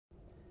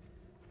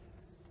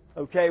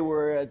Okay,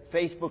 we're at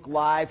Facebook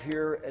Live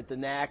here at the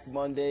NAC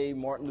Monday,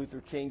 Martin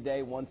Luther King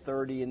Day,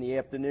 1:30 in the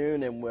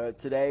afternoon, and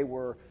today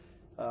we're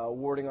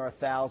awarding our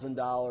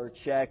 $1,000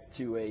 check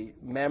to a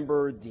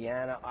member,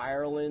 Deanna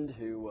Ireland,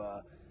 who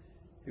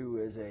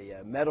is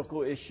a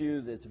medical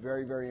issue that's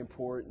very, very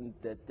important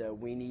that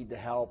we need to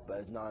help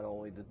as not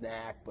only the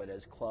NAC but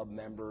as club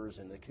members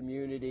in the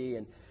community.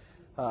 And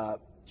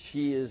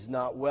she is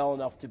not well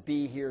enough to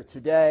be here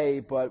today,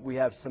 but we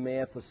have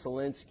Samantha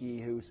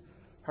Cielinski, who's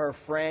her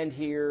friend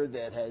here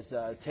that has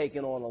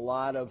taken on a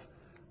lot of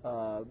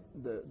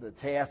the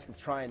task of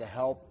trying to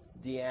help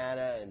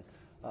Deanna, and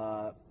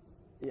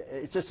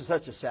it's just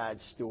such a sad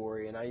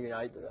story.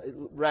 And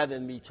rather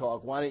than me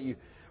talk, why don't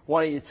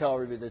you tell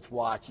everybody that's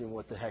watching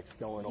what the heck's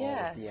going on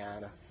with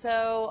Deanna?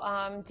 So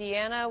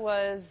Deanna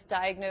was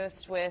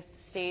diagnosed with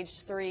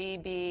stage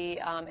 3B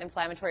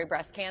inflammatory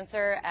breast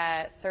cancer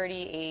at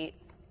 38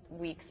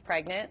 weeks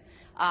pregnant.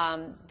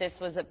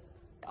 This was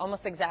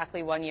almost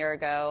exactly 1 year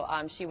ago.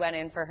 She went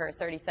in for her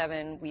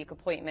 37-week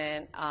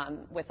appointment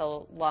with a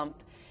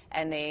lump,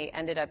 and they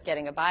ended up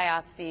getting a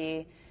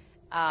biopsy.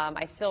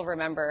 I still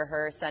remember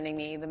her sending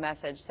me the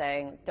message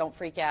saying, "Don't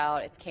freak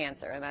out, it's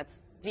cancer," and that's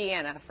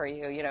Deanna for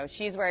you. You know,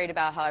 she's worried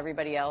about how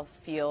everybody else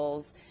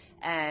feels,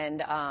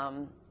 and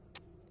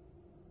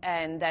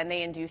then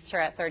they induced her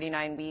at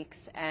 39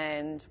 weeks,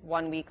 and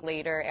 1 week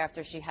later,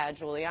 after she had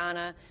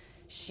Juliana,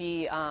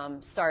 she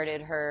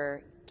started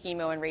her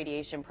chemo and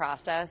radiation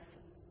process,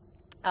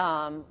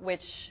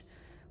 which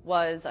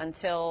was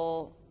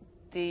until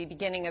the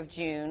beginning of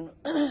June,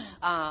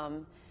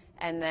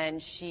 and then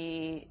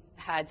she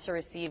had to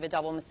receive a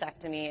double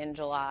mastectomy in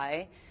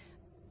July.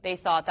 They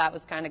thought that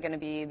was kind of going to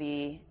be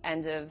the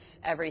end of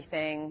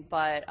everything,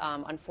 but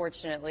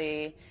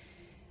unfortunately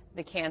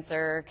the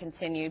cancer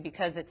continued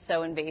because it's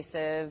so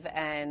invasive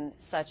and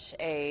such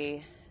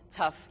a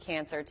tough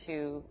cancer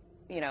to,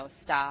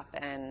 stop,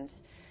 and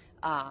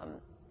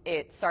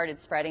it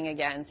started spreading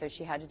again, so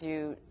she had to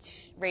do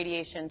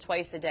radiation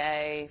twice a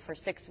day for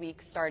 6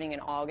 weeks starting in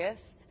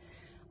August,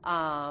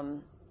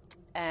 and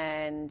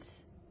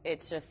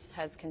it just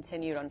has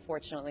continued,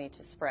 unfortunately,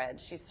 to spread.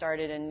 She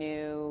started a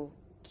new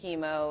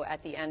chemo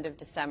at the end of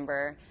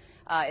December.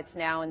 It's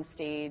now in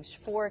stage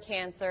 4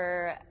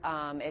 cancer.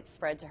 It's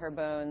spread to her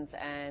bones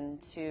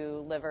and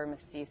to liver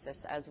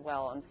metastasis as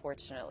well,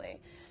 unfortunately.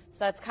 So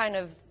that's kind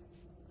of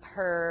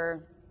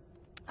her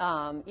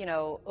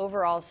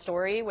overall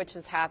story, which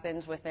has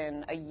happened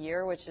within a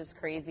year, which is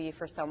crazy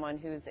for someone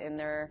who's in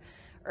their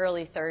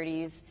early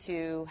 30s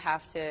to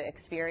have to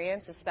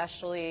experience,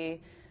 especially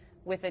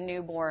with a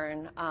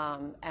newborn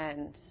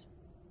and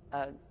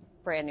a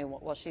brand new,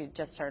 well, she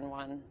just turned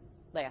 1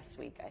 last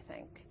week, I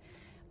think.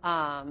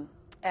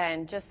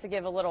 And just to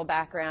give a little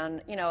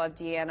background, of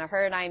Deanna,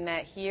 her and I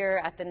met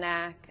here at the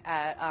NAC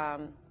at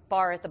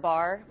Bar at the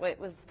Bar. It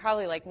was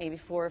probably like maybe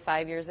 4 or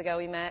 5 years ago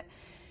we met.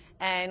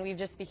 And we've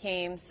just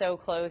became so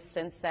close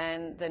since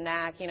then. The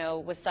NAC,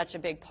 was such a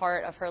big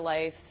part of her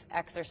life,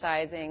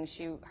 exercising.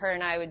 Her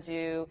and I would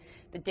do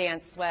the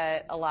dance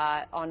sweat a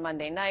lot on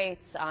Monday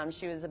nights.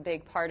 She was a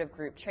big part of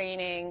group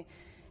training.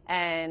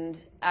 And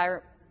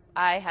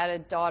I had a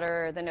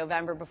daughter the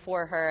November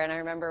before her, and I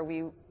remember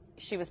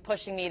she was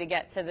pushing me to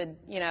get to the,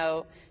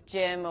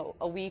 gym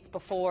a week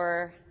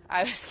before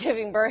I was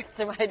giving birth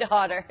to my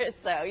daughter.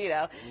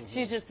 So,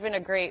 she's just been a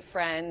great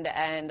friend,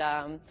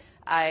 and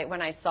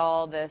when I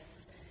saw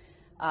this,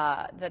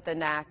 that the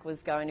NAC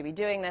was going to be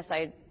doing this,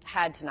 I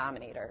had to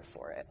nominate her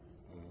for it.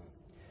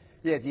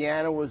 Yeah,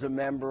 Deanna was a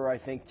member, I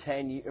think,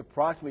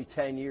 approximately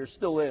 10 years,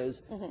 still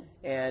is.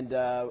 And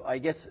I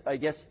guess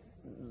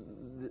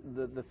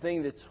the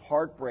thing that's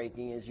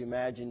heartbreaking is you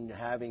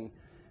imagine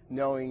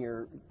knowing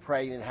you're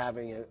pregnant,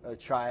 having a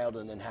child,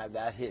 and then have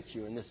that hit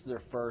you. And this is their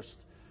first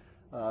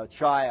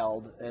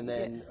child. And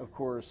then, of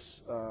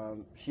course,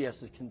 she has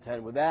to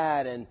contend with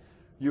that. And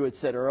you had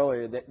said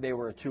earlier that they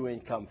were a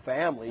 2-income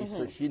family,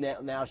 so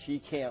now she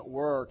can't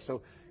work.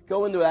 So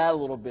go into that a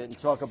little bit and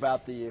talk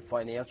about the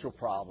financial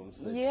problems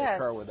that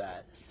occur with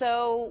that.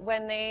 So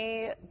when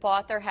they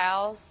bought their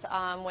house,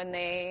 when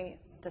they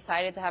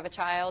decided to have a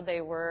child,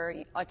 they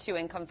were a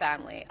 2-income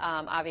family.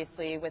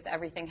 Obviously, with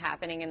everything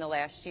happening in the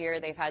last year,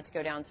 they've had to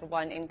go down to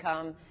 1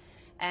 income.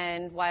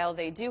 And while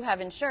they do have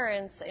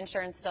insurance,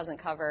 insurance doesn't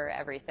cover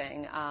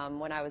everything.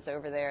 When I was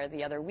over there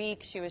the other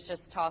week, she was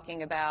just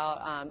talking about,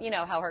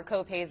 how her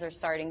co-pays are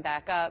starting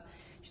back up.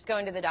 She's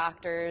going to the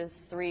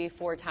doctors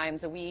 3-4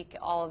 times a week.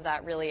 All of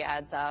that really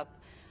adds up.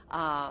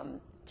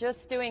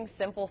 Just doing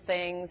simple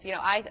things.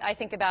 I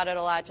think about it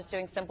a lot, just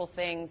doing simple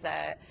things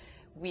that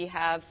we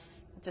have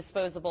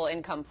disposable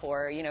income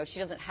for. She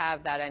doesn't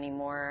have that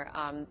anymore.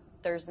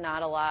 There's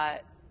not a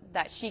lot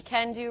that she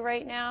can do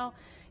right now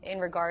in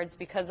regards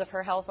because of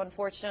her health,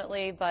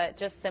 unfortunately, but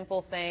just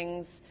simple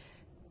things.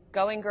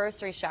 Going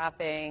grocery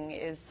shopping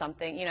is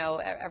something,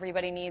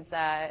 everybody needs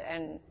that,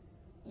 and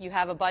you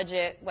have a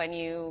budget when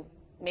you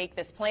make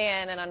this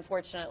plan, and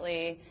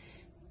unfortunately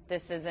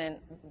this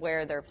isn't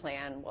where their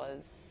plan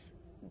was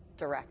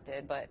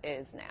directed, but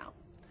is now.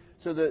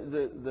 So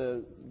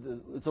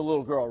it's a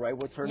little girl, right?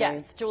 What's her name?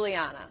 Yes,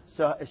 Juliana.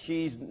 So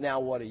she's now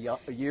what, a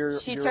year?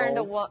 She year turned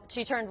old?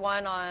 she turned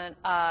 1 on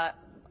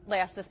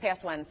this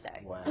past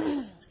Wednesday.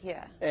 Wow.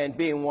 Yeah. And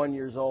being 1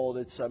 year old,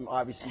 it's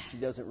obviously she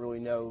doesn't really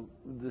know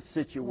the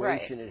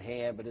situation Right. at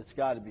hand, but it's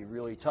got to be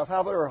really tough.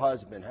 How about her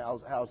husband?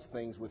 How's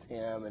things with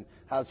him, and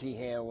how's he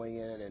handling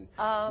it, and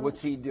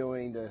what's he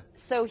doing to?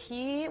 So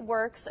he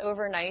works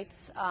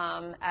overnights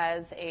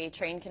as a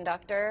train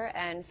conductor,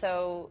 and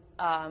so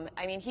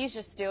I mean, he's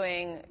just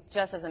doing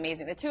just as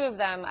amazing. The two of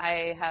them,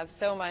 I have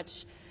so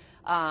much.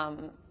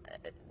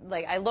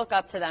 Like, I look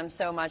up to them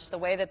so much. The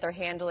way that they're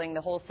handling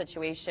the whole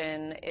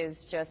situation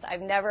is just,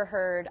 I've never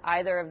heard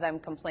either of them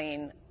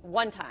complain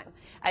one time.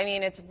 I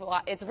mean, it's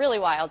really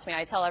wild to me.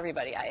 I tell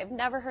everybody, I have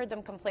never heard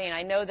them complain.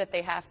 I know that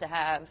they have to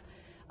have,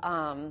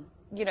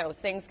 you know,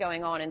 things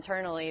going on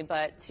internally,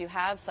 but to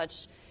have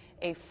such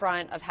a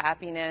front of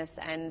happiness,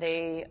 and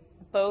they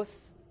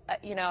both,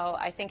 you know,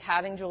 I think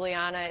having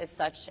Juliana is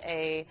such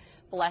a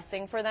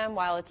blessing for them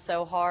while it's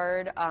so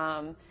hard.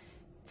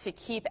 To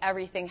keep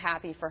everything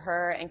happy for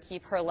her and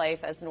keep her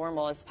life as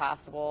normal as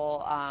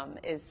possible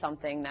is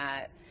something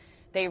that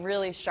they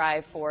really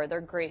strive for.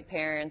 They're great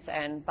parents,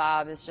 and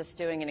Bob is just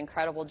doing an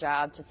incredible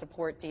job to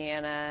support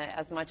Deanna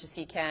as much as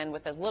he can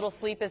with as little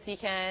sleep as he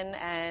can,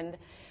 and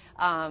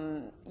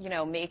you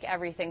know, make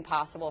everything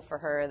possible for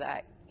her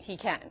that he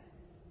can.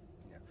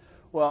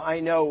 Well, I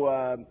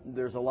know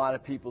there's a lot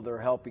of people that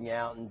are helping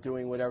out and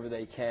doing whatever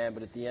they can,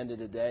 but at the end of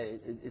the day,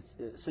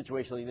 a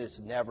situation like this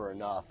is never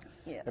enough.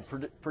 Yeah. And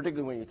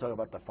particularly when you talk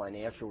about the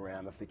financial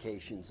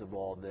ramifications of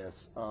all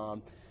this.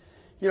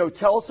 You know,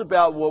 tell us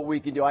about what we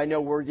can do. I know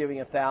we're giving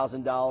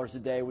 $1,000 a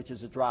day, which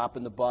is a drop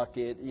in the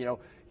bucket. You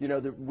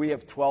know, we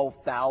have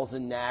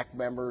 12,000 NAC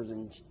members,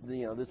 and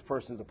you know, this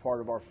person's a part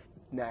of our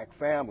NAC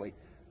family.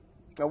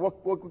 Now,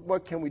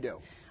 what can we do?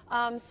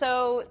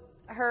 So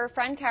her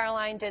friend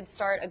Caroline did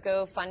start a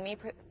GoFundMe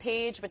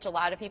page, which a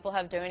lot of people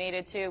have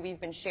donated to. We've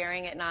been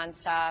sharing it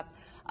nonstop,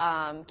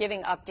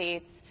 giving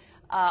updates.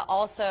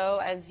 Also,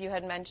 as you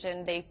had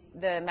mentioned,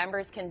 the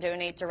members can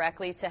donate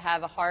directly to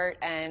Have a Heart,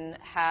 and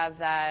have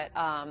that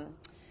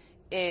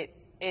it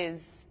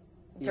is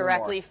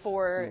directly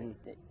for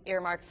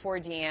earmarked for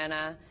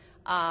Deanna.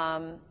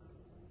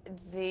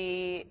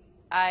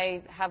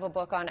 I have a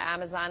book on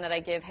Amazon that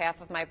I give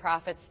half of my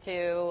profits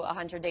to,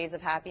 100 Days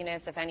of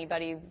Happiness, if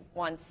anybody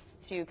wants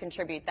to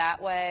contribute that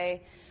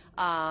way.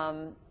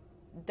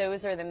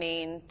 Those are the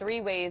main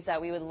 3 ways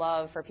that we would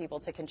love for people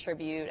to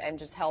contribute and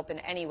just help in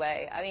any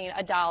way. I mean,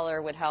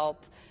 $1 would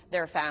help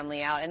their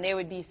family out, and they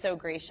would be so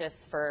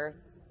gracious for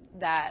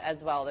that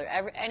as well.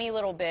 Any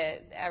little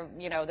bit,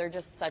 you know, they're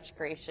just such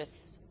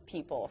gracious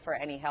people for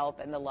any help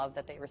and the love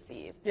that they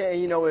receive. Yeah,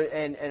 you know,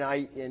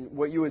 and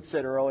what you had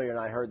said earlier, and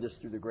I heard this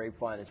through the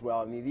grapevine as well.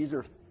 I mean, these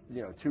are,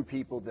 you know, 2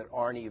 people that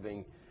aren't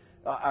even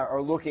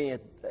are looking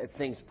at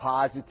things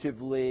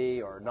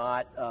positively, or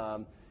not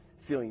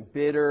feeling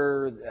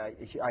bitter.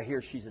 I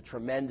hear she's a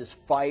tremendous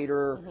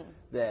fighter,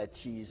 that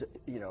she's,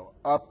 you know,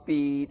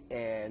 upbeat,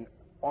 and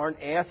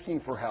aren't asking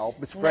for help.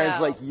 It's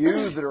friends like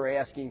you that are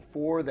asking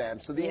for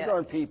them. So these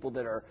aren't people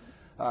that are,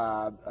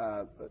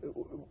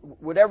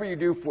 whatever you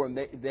do for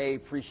them, they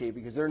appreciate,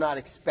 because they're not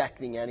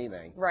expecting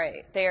anything.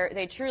 Right.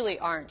 They truly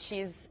aren't.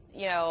 She's,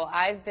 you know,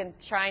 I've been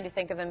trying to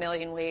think of a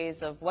million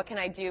ways of what can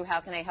I do, how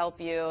can I help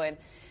you, and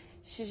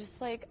she's just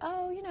like,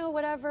 oh, you know,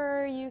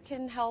 whatever you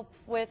can help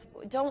with.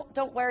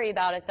 Don't worry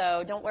about it,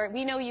 though. Don't worry.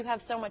 We know you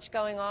have so much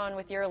going on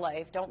with your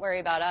life. Don't worry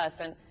about us.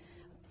 And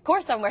of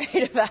course I'm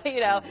worried about, you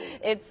know,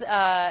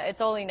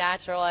 it's only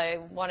natural. I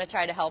want to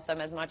try to help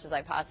them as much as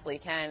I possibly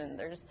can.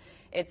 And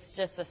it's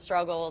just a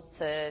struggle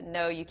to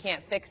know you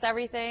can't fix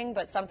everything,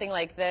 but something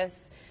like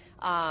this,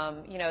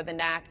 you know, the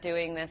NAC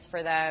doing this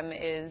for them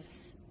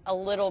is a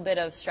little bit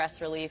of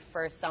stress relief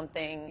for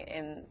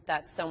something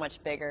that's so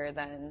much bigger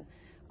than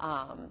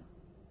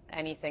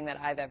anything that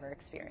I've ever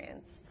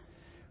experienced.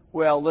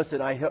 Well,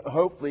 listen,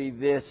 hopefully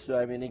this,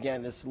 I mean,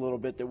 again, this little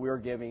bit that we're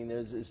giving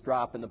is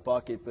drop in the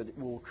bucket, but it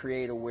will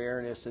create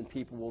awareness, and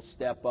people will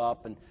step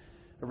up and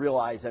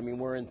realize, I mean,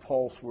 we're in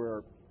Pulse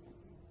where,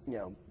 you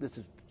know, this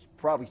is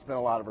probably spent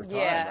a lot of our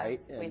time,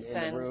 right? We in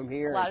spend the room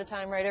here. A lot of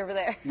time right over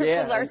there.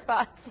 Yeah. Our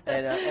spots.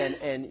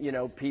 and you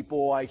know,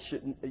 people I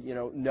shouldn't,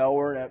 you know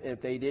her, and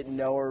if they didn't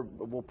know her,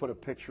 we'll put a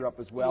picture up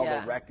as well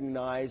to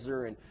recognize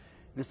her. And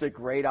this is a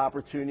great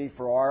opportunity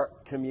for our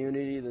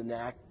community, the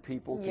NAC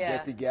people, to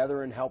get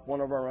together and help one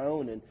of our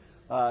own. And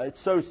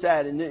it's so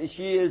sad. And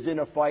she is in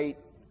a fight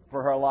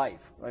for her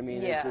life. I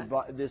mean,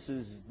 this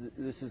is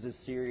as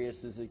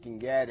serious as it can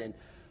get. And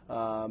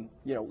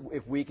you know,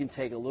 if we can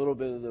take a little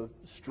bit of the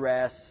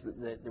stress,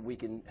 that we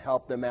can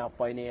help them out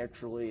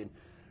financially and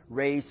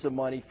raise some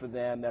money for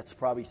them, that's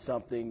probably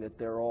something that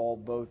they're all,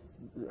 both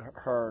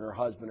her and her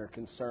husband, are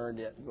concerned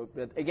at.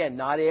 But again,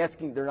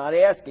 they're not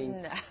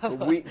asking,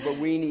 but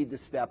we need to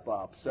step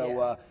up.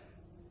 So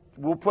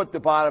we'll put the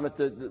bottom of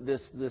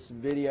this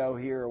video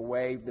here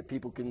away that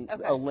people can,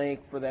 a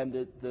link for them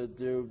to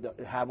do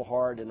Have a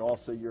Heart, and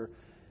also your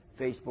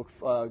Facebook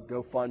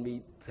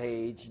GoFundMe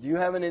page. Do you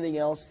have anything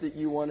else that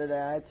you wanted to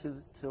add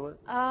to it?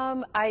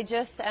 I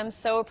just am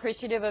so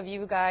appreciative of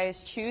you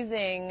guys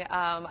choosing.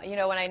 You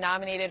know, when I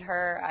nominated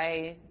her,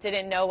 I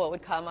didn't know what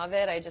would come of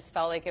it. I just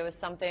felt like it was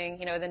something,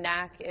 you know, the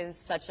NAC is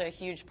such a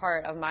huge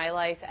part of my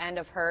life and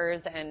of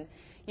hers, and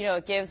you know,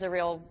 it gives a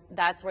real,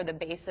 that's where the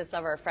basis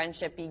of our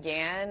friendship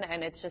began,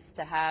 and it's just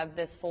to have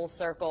this full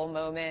circle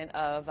moment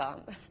of,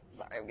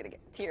 sorry, I'm going to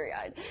get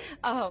teary-eyed.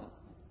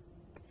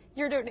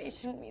 Your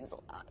donation means a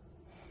lot.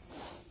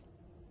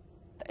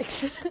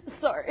 Thanks.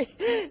 Sorry.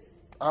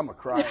 I'm a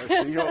crier,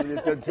 so you don't, it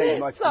doesn't take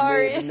much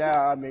Sorry. for me. No,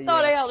 I mean,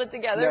 Thought yeah. I held it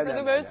together for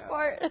the most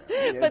part.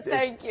 Yeah, But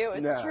thank you.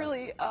 It's no.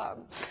 truly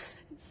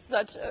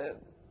such a,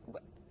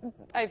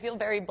 I feel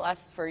very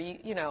blessed for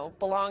you know,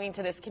 belonging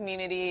to this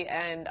community,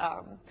 and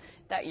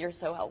that you're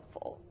so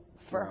helpful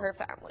for her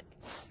family.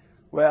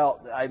 Well,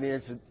 I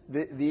mean,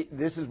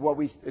 this is what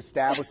we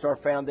established our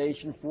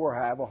foundation for,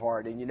 Have a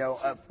Heart. And, you know,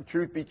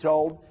 truth be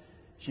told,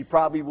 she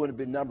probably would have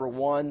been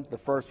 #1, the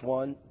first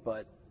one,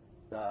 but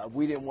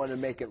we didn't want to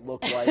make it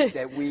look like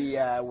that we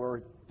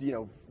were, you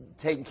know,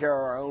 taking care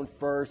of our own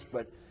first.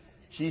 But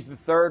she's the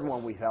third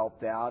one we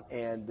helped out.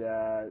 And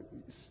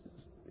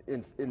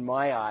in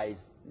my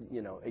eyes,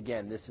 you know,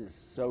 again, this is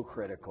so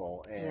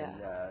critical, and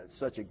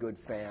such a good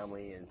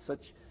family, and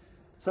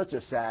such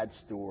a sad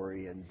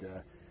story. And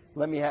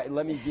let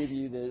me give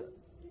you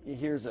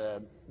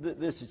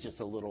this is just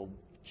a little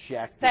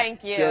check.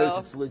 Thank you shows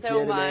it's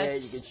legitimate. so much.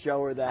 You can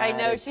show her that. I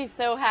know she's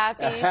so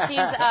happy.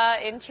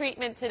 She's in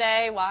treatment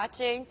today,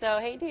 watching. So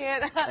hey,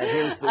 Deanna. And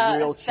here's the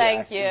real check.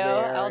 Thank you.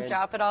 There. I'll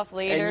drop it off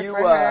later and you,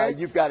 for her.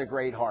 You've got a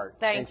great heart.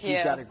 Thank you.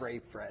 She's got a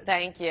great friend.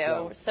 Thank you.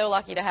 So, We're so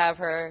lucky to have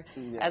her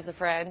as a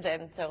friend,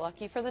 and so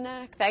lucky for the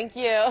NAC. Thank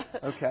you.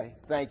 okay.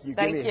 Thank you.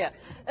 Thank you.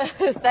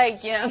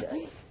 Thank you.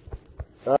 Okay.